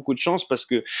j'ai beaucoup de chance, parce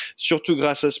que surtout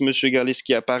grâce à ce monsieur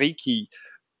Garleski à Paris qui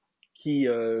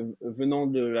venant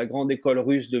de la grande école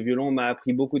russe de violon, m'a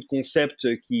appris beaucoup de concepts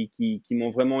qui m'ont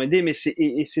vraiment aidé. Mais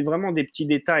c'est vraiment des petits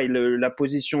détails, la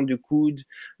position du coude,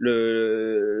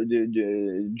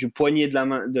 du poignet de la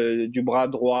main, du bras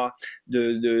droit,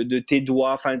 de tes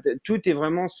doigts. Enfin, tout est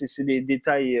vraiment, c'est des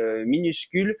détails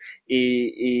minuscules,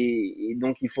 et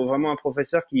donc il faut vraiment un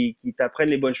professeur qui t'apprenne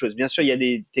les bonnes choses. Bien sûr, il y a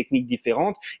des techniques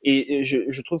différentes, et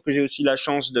je trouve que j'ai aussi la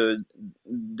chance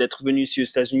d'être venu ici aux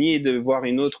États-Unis et de voir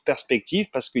une autre perspective,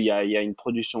 parce qu'il y a une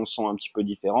production de son un petit peu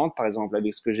différente, par exemple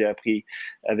avec ce que j'ai appris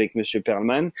avec Monsieur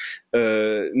Perlman.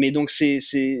 Mais donc c'est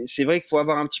vrai qu'il faut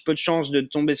avoir un petit peu de chance de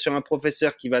tomber sur un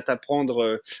professeur qui va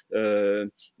t'apprendre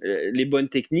les bonnes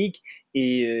techniques,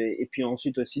 et puis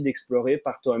ensuite aussi d'explorer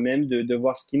par toi-même, de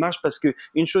voir ce qui marche, parce que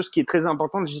une chose qui est très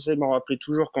importante, j'essaie de m'en rappeler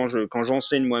toujours quand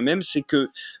j'enseigne moi-même, c'est que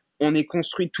on est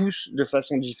construits tous de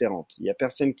façon différente. Il y a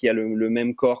personne qui a le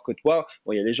même corps que toi.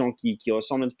 Bon, il y a des gens qui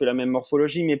ressemblent un peu à la même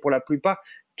morphologie, mais pour la plupart,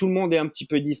 tout le monde est un petit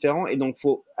peu différent, et donc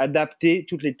faut adapter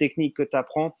toutes les techniques que tu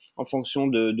apprends en fonction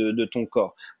de ton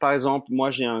corps. Par exemple,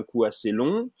 moi j'ai un cou assez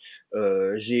long,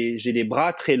 j'ai des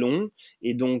bras très longs,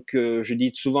 et donc je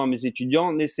dis souvent à mes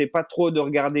étudiants, n'essaie pas trop de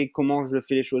regarder comment je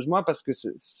fais les choses moi, parce que ce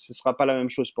sera pas la même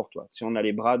chose pour toi. Si on a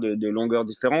les bras de longueur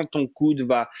différente, ton coude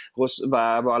va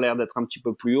avoir l'air d'être un petit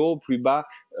peu plus haut, plus bas,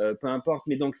 peu importe.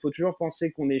 Mais donc il faut toujours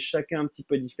penser qu'on est chacun un petit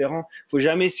peu différent. Faut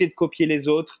jamais essayer de copier les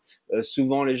autres.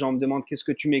 Souvent les gens me demandent qu'est-ce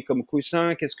que tu mets comme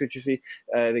coussin, qu'est-ce que tu fais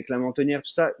avec la mentonnière,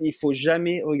 tout ça. Il faut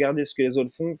jamais regarder ce que les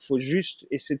autres font. Il faut juste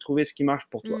essayer de trouver ce qui marche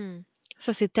pour toi.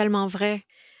 Ça, c'est tellement vrai.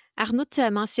 Arnaud, tu as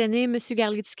mentionné M.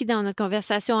 Garlitsky dans notre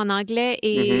conversation en anglais,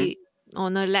 et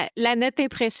on a la nette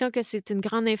impression que c'est une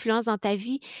grande influence dans ta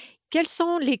vie. Quels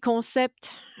sont les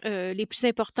concepts les plus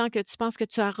importants que tu penses que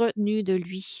tu as retenus de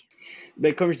lui?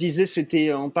 Ben, comme je disais,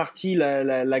 c'était en partie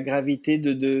la gravité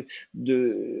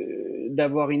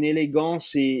d'avoir une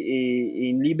élégance et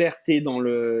une liberté dans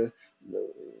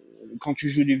quand tu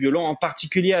joues du violon, en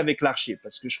particulier avec l'archet,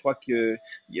 parce que je crois qu'il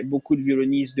y a beaucoup de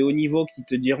violonistes de haut niveau qui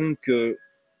te diront que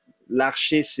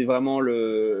l'archet, c'est vraiment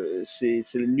c'est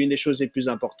l'une des choses les plus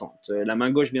importantes. La main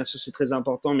gauche, bien sûr, c'est très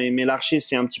important, mais l'archet,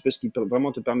 c'est un petit peu ce qui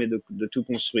vraiment te permet de tout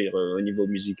construire au niveau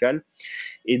musical.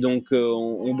 Et donc,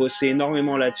 on bossait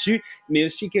énormément là-dessus. Mais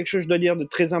aussi, quelque chose, je dois dire, de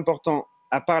très important,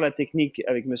 à part la technique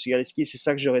avec M. Garlitsky, c'est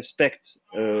ça que je respecte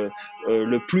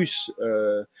le plus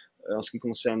en ce qui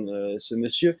concerne ce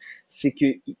monsieur, c'est que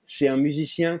c'est un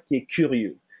musicien qui est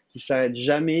curieux, qui s'arrête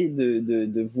jamais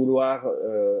de vouloir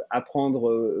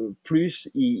apprendre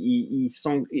plus. Il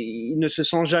ne se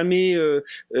sent jamais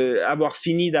avoir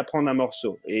fini d'apprendre un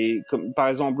morceau. Et comme par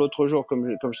exemple l'autre jour, comme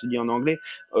je te dis en anglais,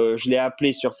 je l'ai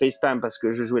appelé sur FaceTime parce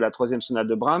que je jouais la 3e sonate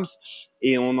de Brahms,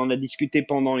 et on en a discuté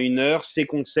pendant 1 heure, ses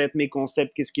concepts, mes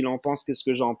concepts, qu'est-ce qu'il en pense, qu'est-ce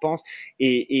que j'en pense,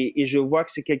 et je vois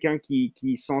que c'est quelqu'un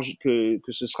qui sent que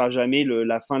ce sera jamais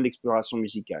la fin de l'exploration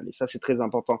musicale. Et ça, c'est très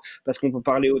important, parce qu'on peut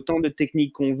parler autant de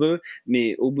techniques qu'on veut,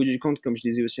 mais au bout du compte, comme je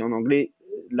disais aussi en anglais,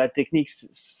 la technique,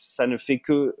 ça ne fait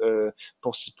que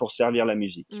pour servir la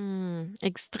musique.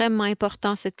 Extrêmement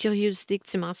important, cette curiosité que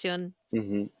tu mentionnes.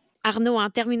 Arnaud,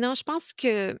 en terminant, je pense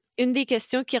que une des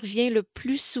questions qui revient le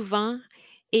plus souvent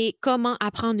est comment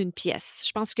apprendre une pièce.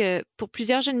 Je pense que pour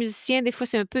plusieurs jeunes musiciens, des fois,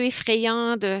 c'est un peu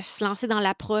effrayant de se lancer dans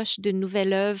l'approche d'une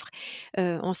nouvelle œuvre.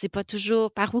 On ne sait pas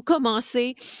toujours par où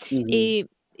commencer. Et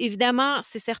évidemment,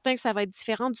 c'est certain que ça va être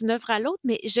différent d'une œuvre à l'autre,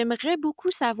 mais j'aimerais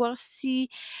beaucoup savoir si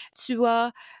tu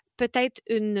as peut-être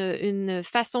une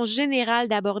façon générale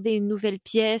d'aborder une nouvelle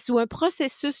pièce, ou un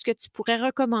processus que tu pourrais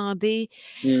recommander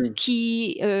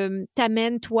qui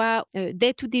t'amène, toi,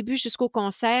 dès tout début jusqu'au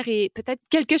concert, et peut-être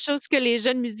quelque chose que les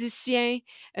jeunes musiciens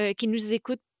qui nous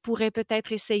écoutent pourraient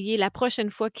peut-être essayer la prochaine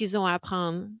fois qu'ils ont à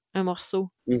apprendre un morceau.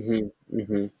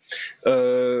 L'une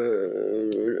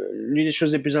des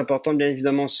choses les plus importantes, bien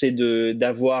évidemment, c'est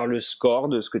d'avoir le score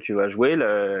de ce que tu vas jouer,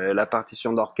 la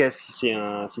partition d'orchestre si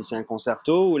c'est un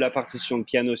concerto, ou la partition de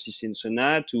piano si c'est une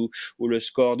sonate, ou le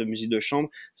score de musique de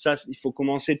chambre. Ça, il faut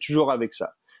commencer toujours avec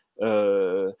ça.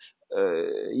 Il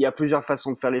y a plusieurs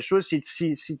façons de faire les choses. Si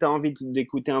tu as envie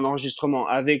d'écouter un enregistrement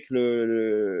avec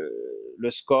le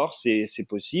score, c'est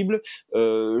possible.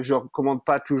 Je recommande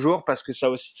pas toujours, parce que ça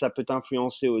aussi, ça peut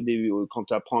t'influencer au début. Quand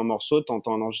tu apprends un morceau, tu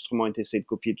entends un enregistrement et tu essaies de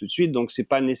copier tout de suite. Donc, c'est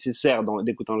pas nécessaire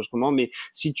d'écouter un enregistrement. Mais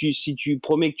si tu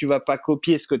promets que tu vas pas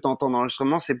copier ce que tu entends dans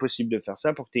l'enregistrement, c'est possible de faire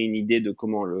ça pour que tu aies une idée de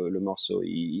comment le morceau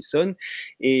il sonne.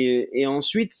 Et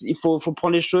ensuite, il faut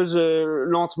prendre les choses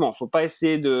lentement. Faut pas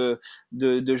essayer de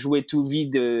jouer tout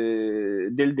vide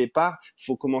dès le départ. Il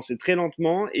faut commencer très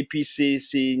lentement, et puis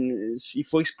il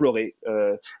faut explorer.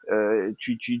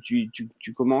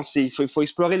 Tu commences, et il faut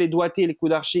explorer les doigtés et les coups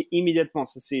d'archet immédiatement.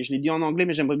 Ça, je l'ai dit en anglais,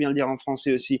 mais j'aimerais bien le dire en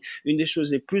français aussi. Une des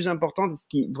choses les plus importantes, ce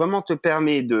qui vraiment te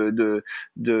permet de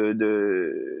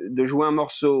jouer un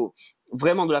morceau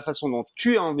vraiment de la façon dont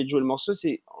tu as envie de jouer le morceau,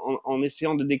 c'est en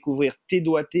essayant de découvrir tes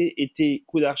doigtés et tes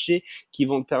coups d'archet qui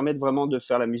vont te permettre vraiment de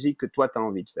faire la musique que toi tu as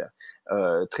envie de faire.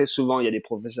 Très souvent, il y a des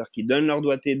professeurs qui donnent leurs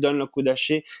doigtés, donnent leurs coups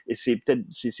d'archet, et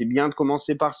c'est bien de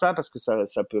commencer par ça, parce que ça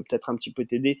peut peut-être un petit peu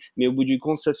t'aider, mais au bout du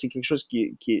compte, ça c'est quelque chose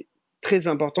qui est très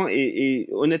important et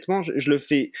honnêtement, je le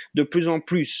fais de plus en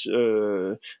plus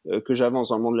que j'avance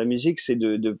dans le monde de la musique. C'est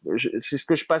c'est ce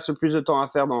que je passe le plus de temps à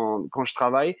faire quand je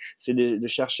travaille, c'est de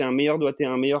chercher un meilleur doigté,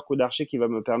 un meilleur coup d'archet qui va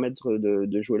me permettre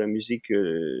de jouer la musique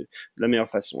de la meilleure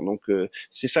façon. Donc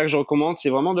c'est ça que je recommande, c'est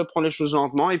vraiment de prendre les choses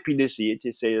lentement et puis d'essayer.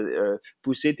 T'essayes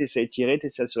pousser, t'essayes tirer,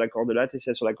 t'essayes sur la corde là,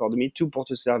 t'essayes sur la corde mi, tout pour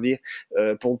te servir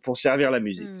pour servir la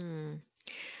musique.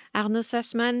 Arnaud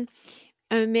Sussman,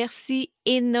 un merci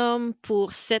énorme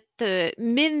pour cette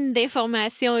mine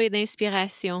d'informations et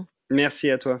d'inspiration.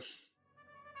 Merci à toi.